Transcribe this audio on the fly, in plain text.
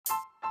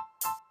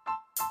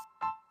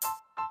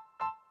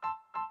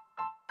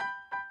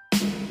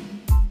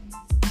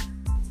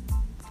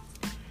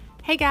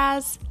Hey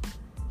guys,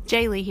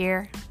 Jaylee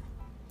here.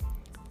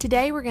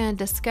 Today we're going to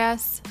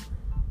discuss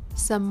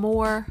some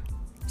more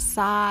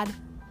side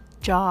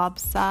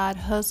jobs, side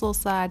hustle,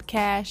 side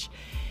cash,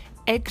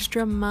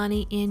 extra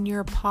money in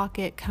your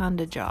pocket kind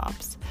of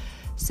jobs.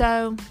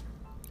 So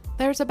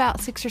there's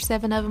about 6 or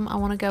 7 of them I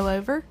want to go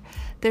over.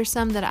 There's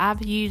some that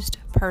I've used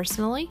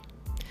personally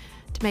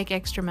to make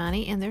extra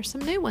money, and there's some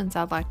new ones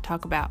I'd like to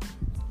talk about.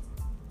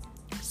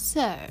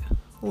 So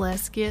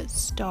let's get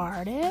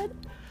started.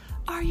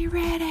 Are you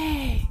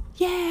ready?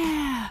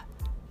 Yeah.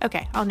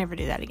 Okay, I'll never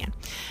do that again.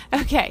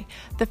 Okay,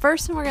 the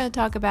first one we're going to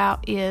talk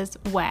about is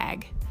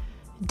WAG.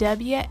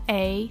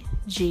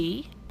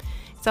 W-A-G.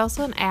 It's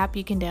also an app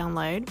you can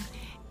download,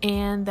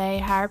 and they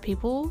hire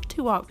people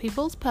to walk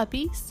people's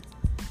puppies.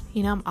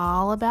 You know, I'm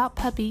all about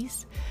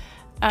puppies.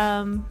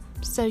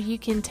 So you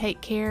can take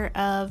care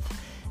of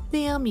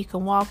them, you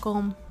can walk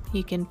them,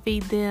 you can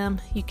feed them,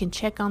 you can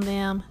check on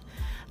them.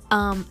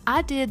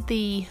 I did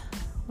the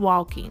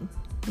walking.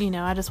 You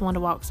know, I just wanted to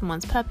walk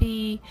someone's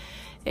puppy.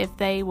 If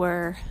they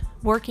were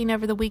working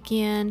over the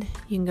weekend,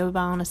 you can go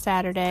by on a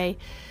Saturday.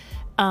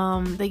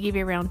 They give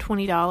you around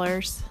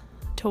 $20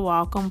 to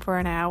walk them for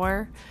an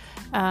hour.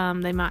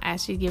 They might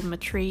ask you to give them a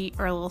treat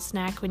or a little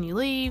snack when you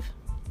leave.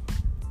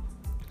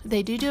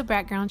 They do a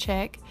background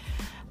check.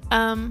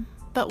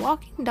 But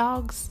walking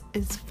dogs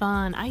is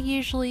fun. I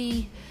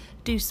usually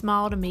do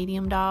small to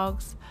medium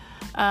dogs.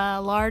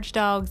 Large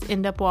dogs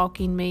end up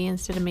walking me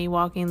instead of me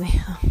walking them.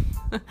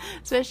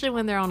 Especially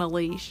when they're on a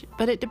leash,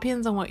 but it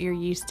depends on what you're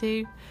used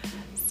to,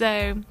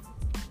 so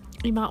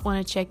you might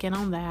want to check in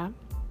on that.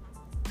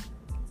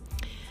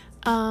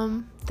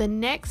 The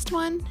next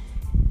one,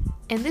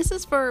 and this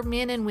is for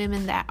men and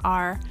women that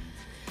are,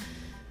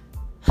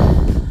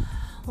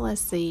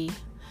 let's see,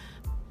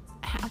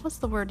 what's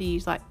the word to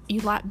use? Like,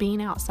 you like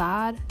being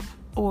outside,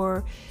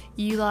 or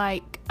you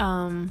like,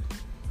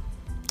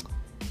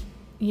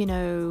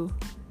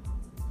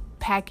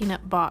 packing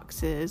up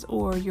boxes,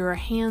 or you're a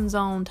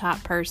hands-on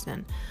type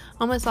person,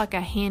 almost like a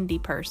handy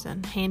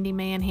person,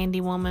 handyman, handy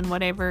woman,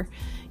 whatever.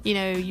 You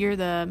know, you're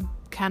the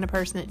kind of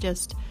person that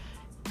just,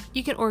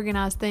 you can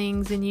organize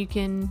things, and you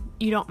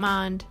don't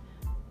mind.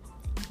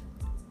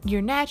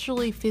 You're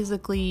naturally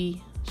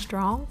physically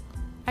strong,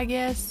 I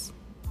guess.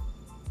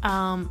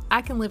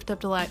 I can lift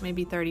up to like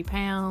maybe 30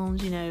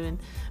 pounds, and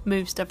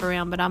move stuff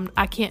around, but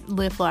I can't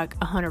lift like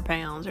 100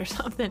 pounds or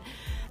something.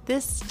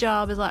 This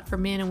job is like for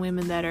men and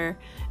women that are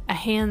a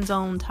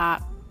hands-on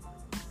type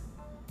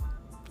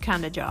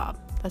kind of job.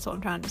 That's what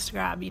I'm trying to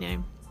describe,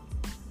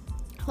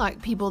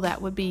 like people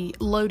that would be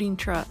loading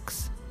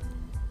trucks,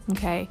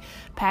 okay,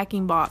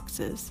 packing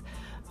boxes,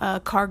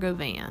 cargo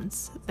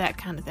vans, that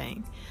kind of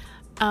thing.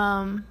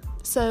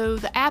 So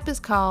the app is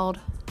called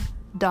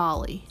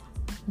Dolly,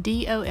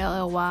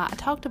 D-O-L-L-Y. I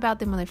talked about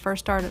them when they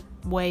first started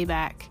way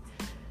back.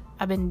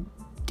 I've been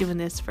doing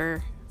this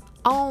for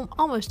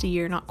almost a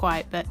year, not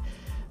quite, but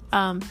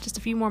just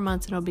a few more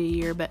months and it'll be a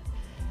year, but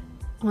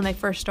when they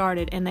first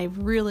started, and they've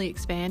really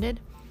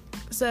expanded.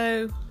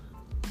 So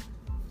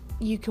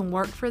you can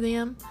work for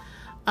them.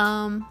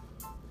 You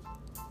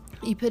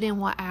put in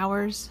what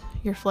hours,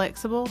 you're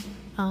flexible.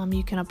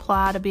 You can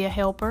apply to be a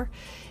helper.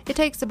 It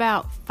takes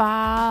about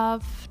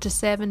 5 to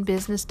 7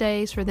 business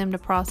days for them to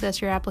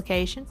process your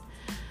application.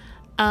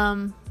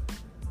 And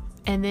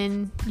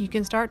then you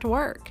can start to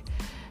work.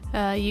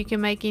 You can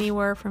make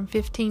anywhere from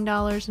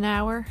 $15 an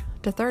hour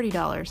to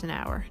 $30 an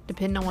hour,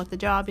 depending on what the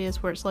job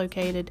is, where it's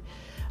located.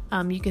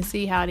 You can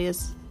see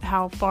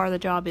how far the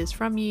job is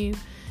from you.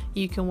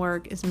 You can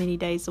work as many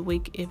days a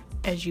week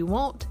as you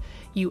want.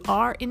 You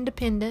are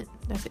independent.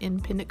 That's an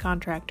independent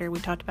contractor. We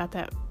talked about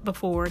that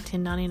before.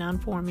 1099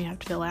 form you have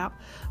to fill out.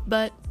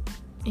 But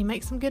you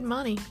make some good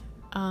money.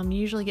 You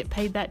usually get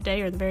paid that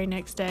day or the very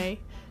next day.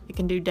 You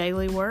can do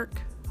daily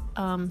work.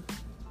 And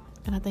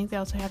I think they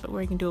also have it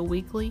where you can do a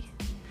weekly.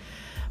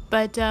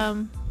 But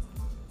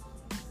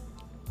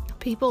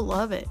people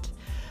love it.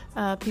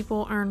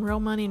 People earn real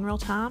money in real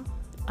time.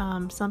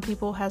 Some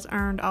people has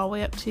earned all the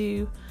way up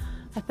to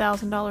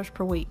 $1,000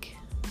 per week.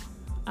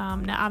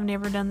 Now, I've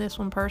never done this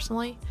one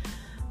personally.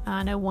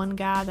 I know one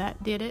guy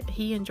that did it.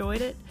 He enjoyed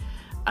it.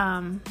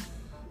 And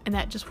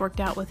that just worked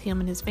out with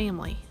him and his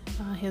family.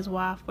 His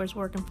wife was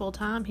working full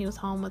time. He was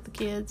home with the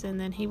kids, and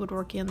then he would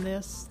work in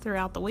this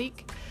throughout the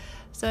week.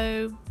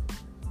 So,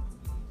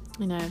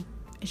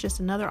 it's just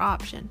another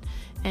option.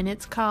 And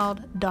it's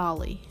called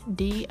Dolly,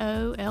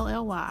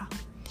 D-O-L-L-Y.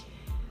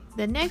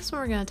 The next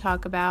one we're going to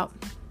talk about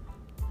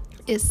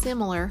is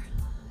similar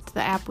to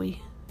the app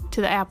we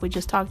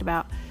just talked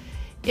about.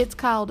 It's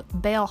called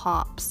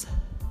Bellhops,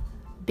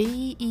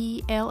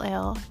 B-E-L-L-H-O-P-S.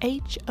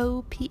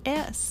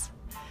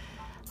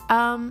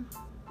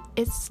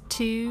 It's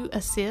to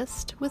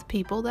assist with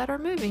people that are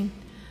moving.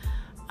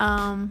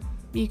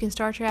 You can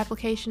start your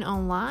application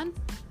online.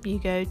 You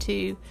go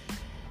to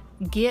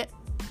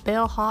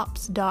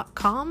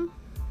getbellhops.com.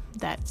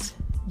 That's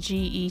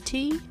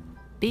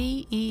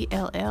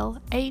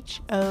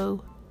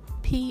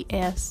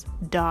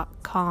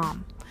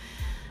GETBELLHOPS.com.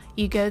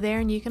 You go there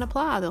and you can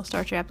apply. They'll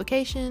start your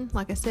application.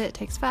 Like I said, it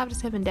takes 5 to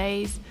 7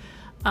 days.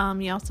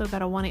 You also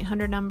got a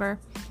 1-800 number,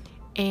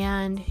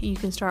 and you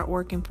can start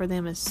working for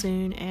them as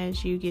soon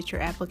as you get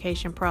your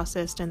application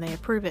processed and they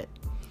approve it.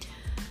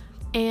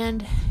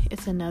 And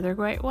it's another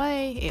great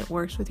way. It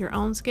works with your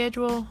own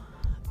schedule.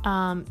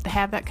 To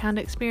have that kind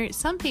of experience.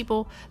 Some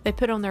people, they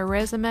put on their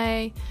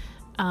resume,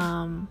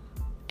 and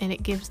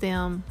it gives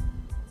them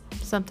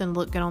something to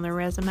look good on their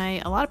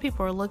resume. A lot of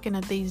people are looking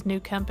at these new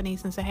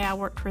companies and say, hey, I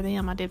worked for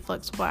them. I did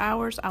flexible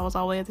hours. I was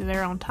always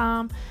there on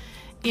time,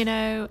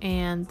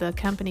 and the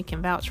company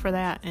can vouch for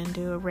that and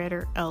do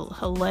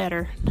a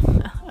letter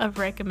of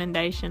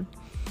recommendation.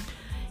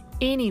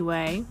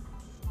 Anyway,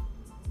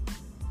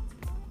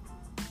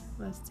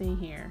 let's see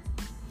here.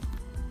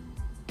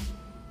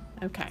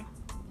 Okay.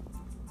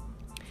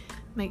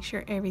 Make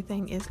sure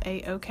everything is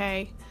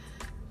a-okay.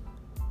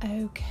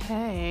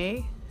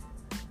 Okay.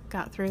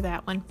 Got through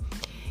that one.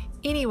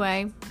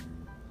 Anyway,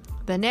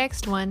 the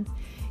next one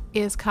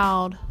is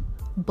called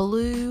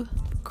Blue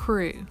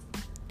Crew.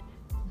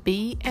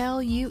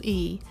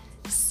 BLUECREW.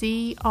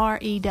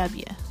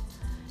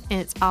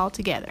 And it's all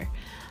together.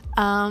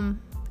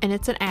 And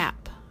it's an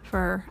app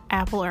for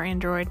Apple or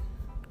Android,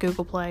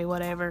 Google Play,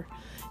 whatever.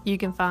 You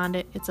can find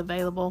it. It's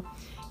available.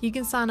 You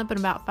can sign up in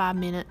about 5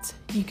 minutes.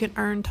 You can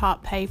earn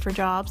top pay for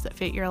jobs that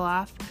fit your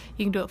life.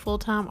 You can do it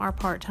full-time or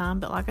part-time,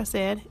 but like I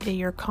said,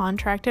 you're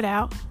contracted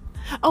out.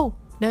 Oh,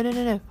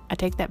 no. I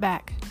take that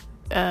back.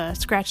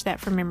 Scratch that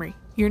from memory.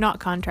 You're not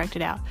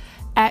contracted out.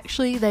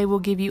 Actually, they will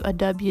give you a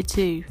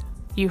W-2.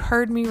 You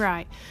heard me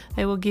right.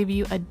 They will give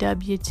you a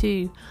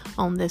W-2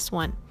 on this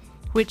one,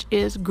 which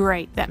is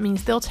great. That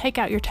means they'll take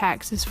out your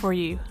taxes for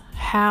you.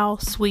 How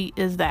sweet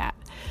is that?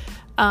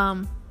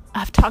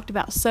 I've talked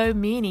about so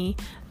many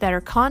that are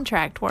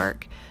contract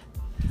work.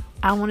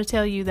 I want to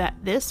tell you that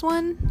this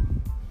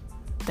one,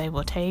 they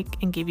will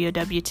take and give you a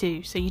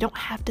W-2, so you don't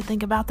have to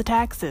think about the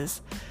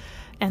taxes.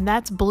 And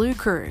that's Blue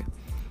Crew.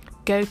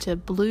 Go to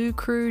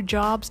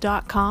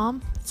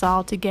bluecrewjobs.com. It's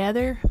all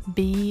together.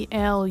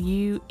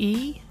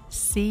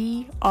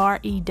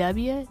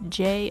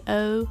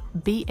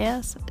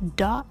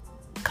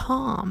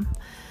 BLUECREWJOBS.com.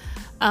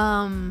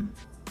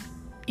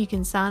 You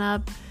can sign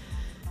up.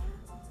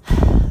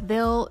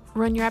 They'll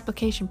run your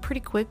application pretty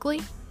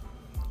quickly.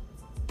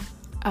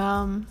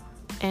 And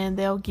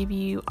they'll give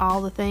you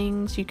all the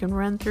things you can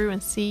run through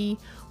and see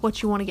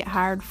what you want to get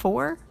hired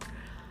for.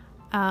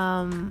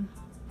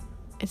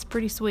 It's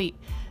pretty sweet.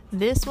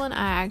 This one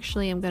I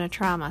actually am going to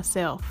try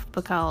myself,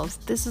 because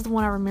this is the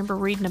one I remember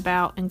reading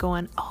about and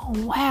going, oh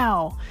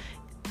wow,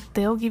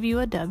 they'll give you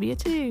a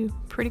W-2.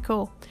 Pretty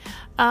cool.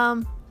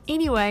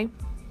 Anyway,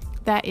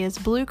 that is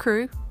Blue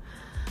Crew.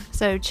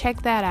 So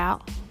check that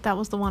out. That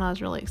was the one I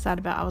was really excited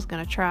about. I was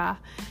going to try.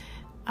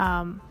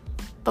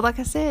 But like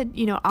I said,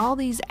 all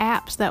these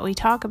apps that we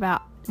talk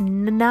about,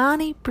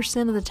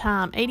 90% of the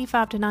time,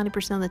 85 to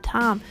 90% of the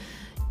time,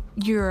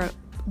 you're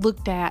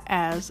looked at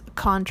as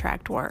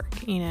contract work,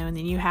 and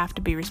then you have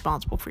to be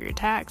responsible for your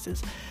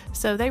taxes.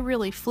 So they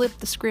really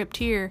flipped the script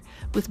here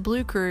with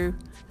Blue Crew,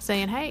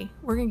 saying, hey,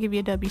 we're going to give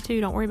you a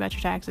W-2. Don't worry about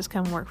your taxes.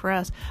 Come and work for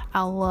us.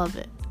 I love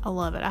it.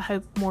 I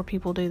hope more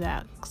people do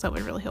that, because that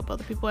would really help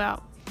other people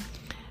out.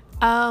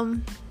 The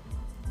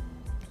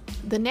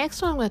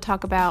next one I'm going to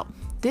talk about,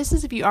 this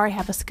is if you already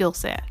have a skill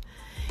set.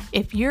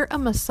 If you're a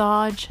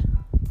massage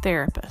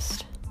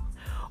therapist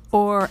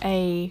or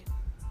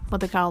what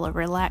they call a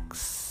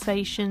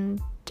relaxation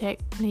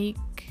technique,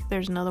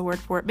 there's another word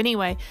for it. But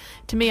anyway,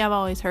 to me, I've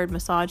always heard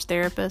massage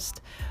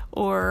therapist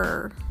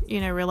or,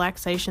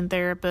 relaxation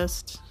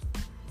therapist.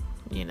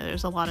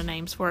 There's a lot of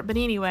names for it. But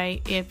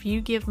anyway, if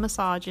you give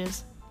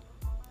massages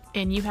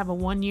and you have a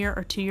 1-year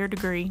or 2-year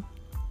degree,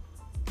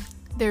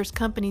 there's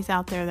companies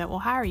out there that will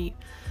hire you,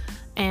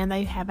 and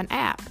they have an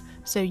app,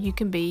 so you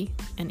can be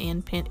an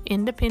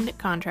independent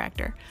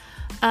contractor.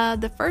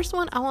 The first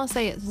one, I want to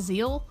say it's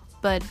Zeel,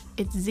 but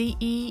it's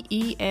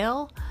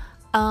ZEEL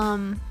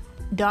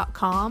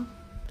 .com.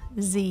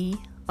 Z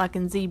like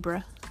in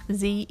zebra,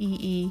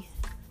 ZEEL.com.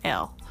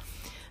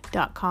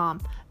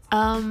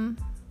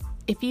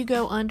 If you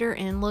go under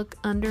and look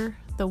under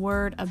the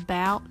word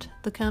about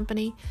the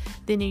company,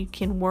 then you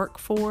can work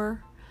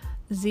for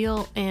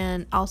Zeel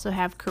and also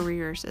have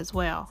careers as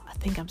well. I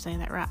think I'm saying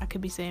that right. I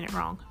could be saying it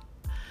wrong.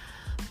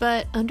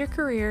 But under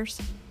careers,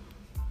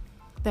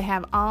 they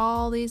have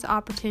all these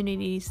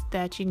opportunities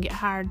that you can get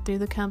hired through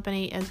the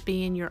company as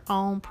being your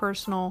own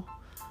personal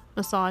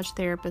massage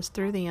therapist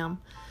through them.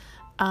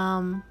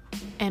 And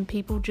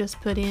people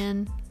just put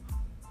in,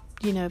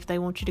 if they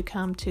want you to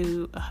come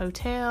to a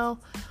hotel,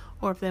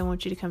 or if they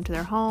want you to come to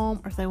their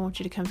home, or if they want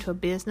you to come to a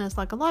business.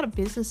 Like a lot of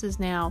businesses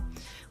now,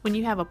 when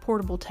you have a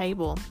portable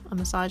table, a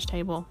massage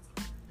table,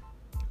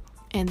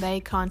 and they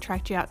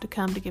contract you out to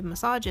come to give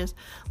massages,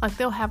 like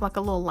they'll have like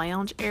a little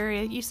lounge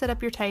area. You set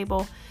up your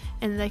table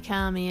and they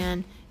come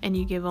in and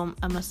you give them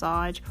a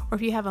massage. Or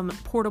if you have a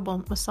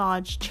portable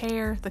massage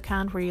chair, the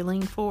kind where you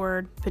lean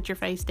forward, put your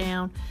face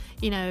down,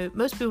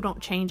 most people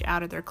don't change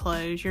out of their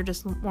clothes. You're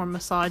just more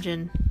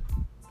massaging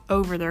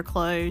over their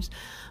clothes.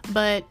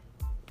 But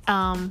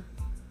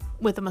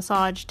with a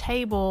massage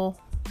table,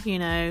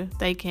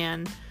 they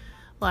can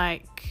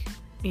like,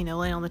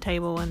 lay on the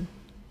table and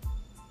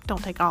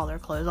don't take all their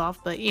clothes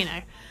off, but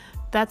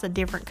that's a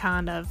different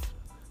kind of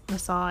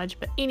massage.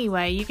 But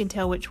anyway, you can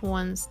tell which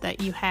ones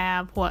that you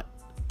have, what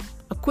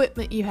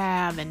equipment you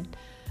have, and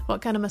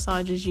what kind of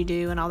massages you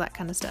do, and all that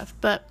kind of stuff.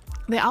 But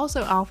they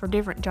also offer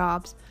different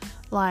jobs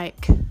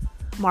like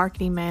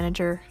marketing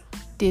manager,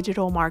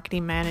 digital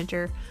marketing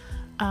manager,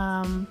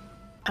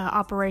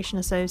 operation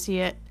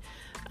associate.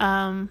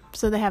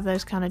 So they have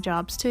those kind of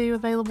jobs too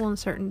available in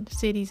certain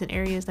cities and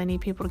areas. They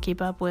need people to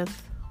keep up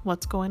with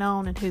what's going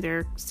on and who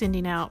they're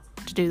sending out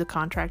to do the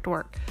contract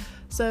work.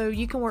 So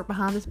you can work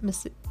behind the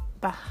scenes.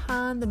 Blah,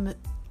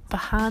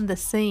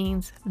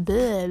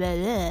 blah,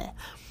 blah.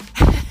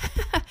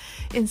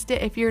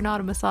 Instead, if you're not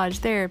a massage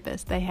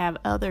therapist, they have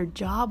other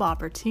job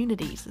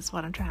opportunities, is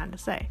what I'm trying to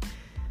say.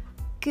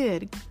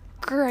 Good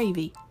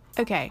gravy.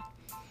 Okay.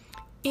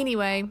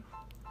 Anyway,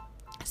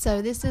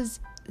 so this is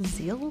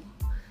Zeel,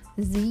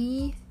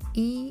 ZEEL.com.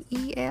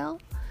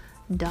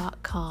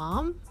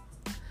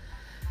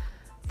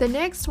 The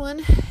next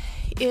one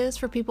is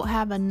for people who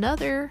have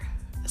another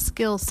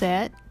skill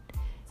set.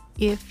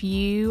 If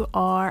you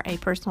are a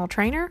personal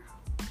trainer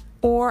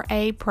or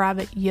a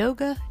private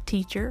yoga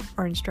teacher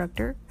or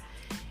instructor,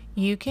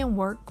 you can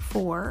work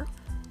for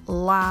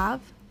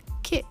Live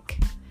Kick.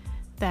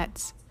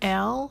 That's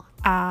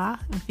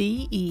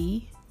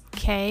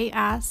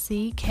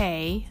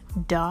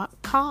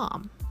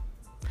LIVEKICK.com.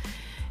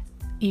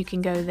 You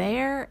can go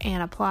there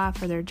and apply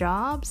for their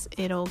jobs.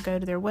 It'll go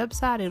to their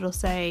website. It'll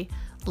say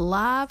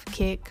Live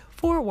Kick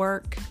for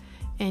work,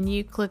 and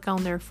you click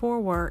on their for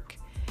work,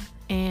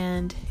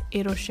 and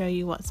it'll show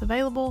you what's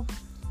available,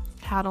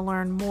 how to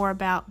learn more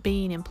about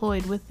being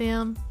employed with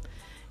them,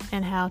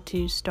 and how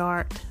to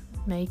start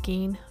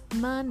making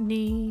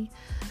money.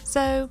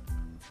 So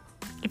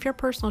if you're a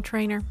personal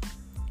trainer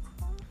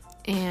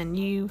and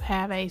you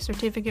have a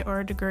certificate or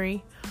a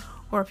degree,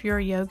 or if you're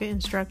a yoga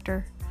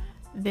instructor,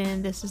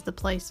 then this is the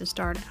place to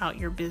start out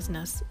your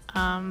business.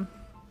 I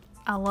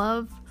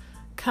love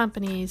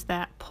companies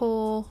that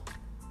pull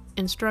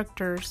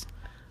instructors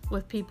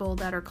with people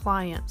that are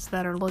clients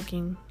that are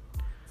looking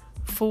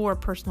for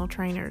personal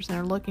trainers and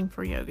are looking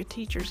for yoga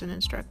teachers and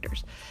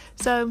instructors.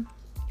 So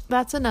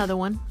that's another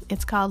one.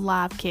 It's called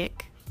Live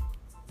Kick.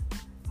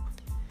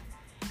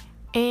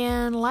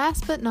 And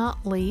last but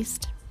not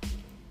least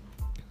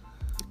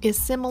is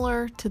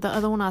similar to the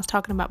other one I was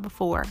talking about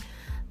before.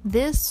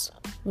 This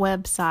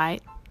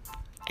website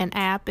and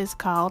app is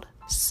called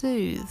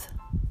Soothe.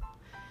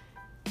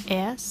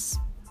 SOOTHE.com.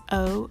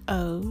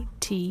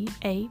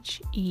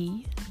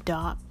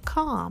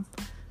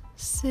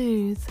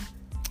 Soothe.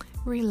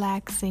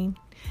 Relaxing.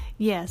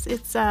 Yes,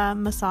 it's a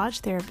massage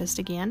therapist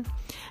again.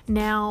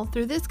 Now,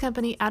 through this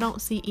company, I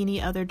don't see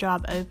any other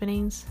job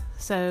openings,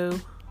 so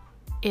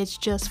it's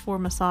just for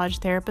massage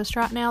therapists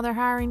right now they're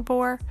hiring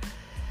for.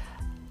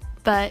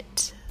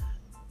 But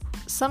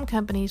some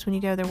companies, when you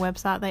go to their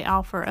website, they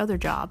offer other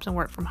jobs and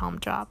work from home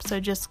jobs. So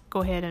just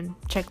go ahead and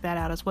check that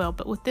out as well.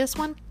 But with this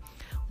one,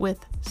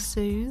 with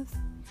Soothe,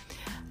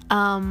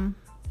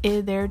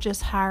 they're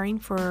just hiring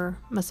for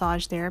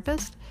massage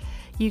therapists.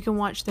 You can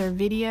watch their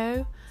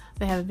video.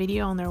 They have a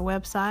video on their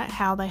website,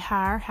 how they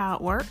hire, how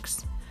it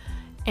works,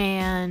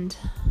 and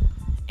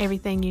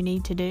everything you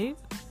need to do.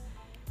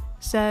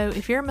 So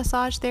if you're a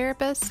massage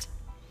therapist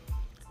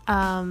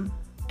and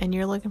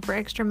you're looking for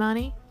extra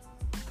money,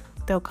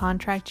 they'll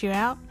contract you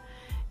out,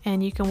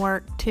 and you can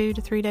work 2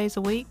 to 3 days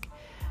a week,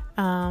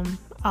 all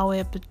the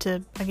way up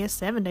to,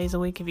 7 days a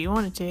week if you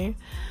wanted to.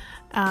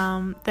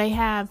 They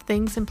have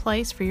things in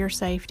place for your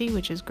safety,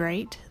 which is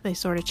great. They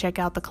sort of check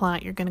out the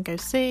client you're going to go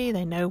see.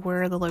 They know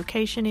where the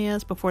location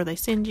is before they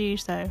send you.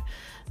 So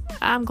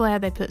I'm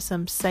glad they put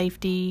some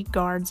safety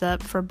guards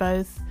up for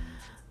both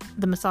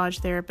the massage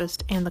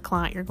therapist and the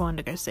client you're going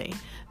to go see.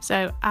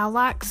 So I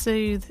like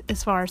Soothe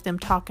as far as them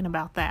talking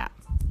about that.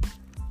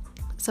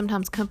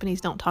 Sometimes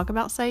companies don't talk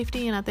about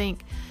safety, and I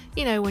think,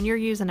 when you're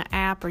using an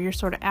app or you're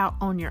sort of out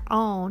on your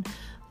own,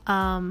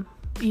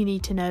 you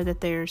need to know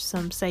that there's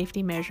some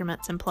safety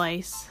measurements in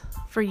place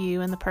for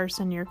you and the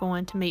person you're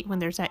going to meet when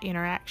there's that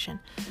interaction.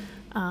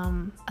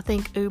 I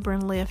think Uber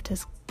and Lyft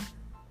has,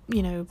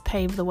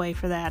 paved the way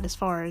for that as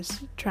far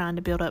as trying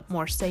to build up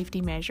more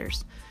safety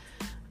measures.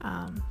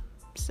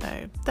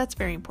 So that's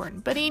very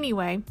important. But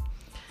anyway,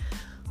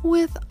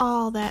 with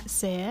all that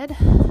said,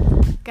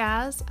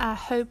 guys, I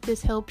hope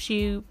this helps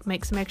you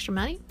make some extra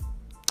money,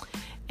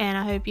 and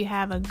I hope you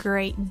have a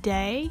great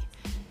day.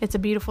 It's a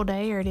beautiful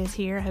day, or it is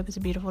here. I hope it's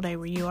a beautiful day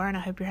where you are, and I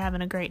hope you're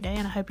having a great day,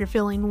 and I hope you're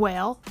feeling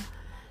well.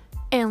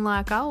 And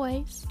like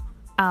always,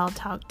 I'll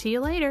talk to you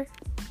later.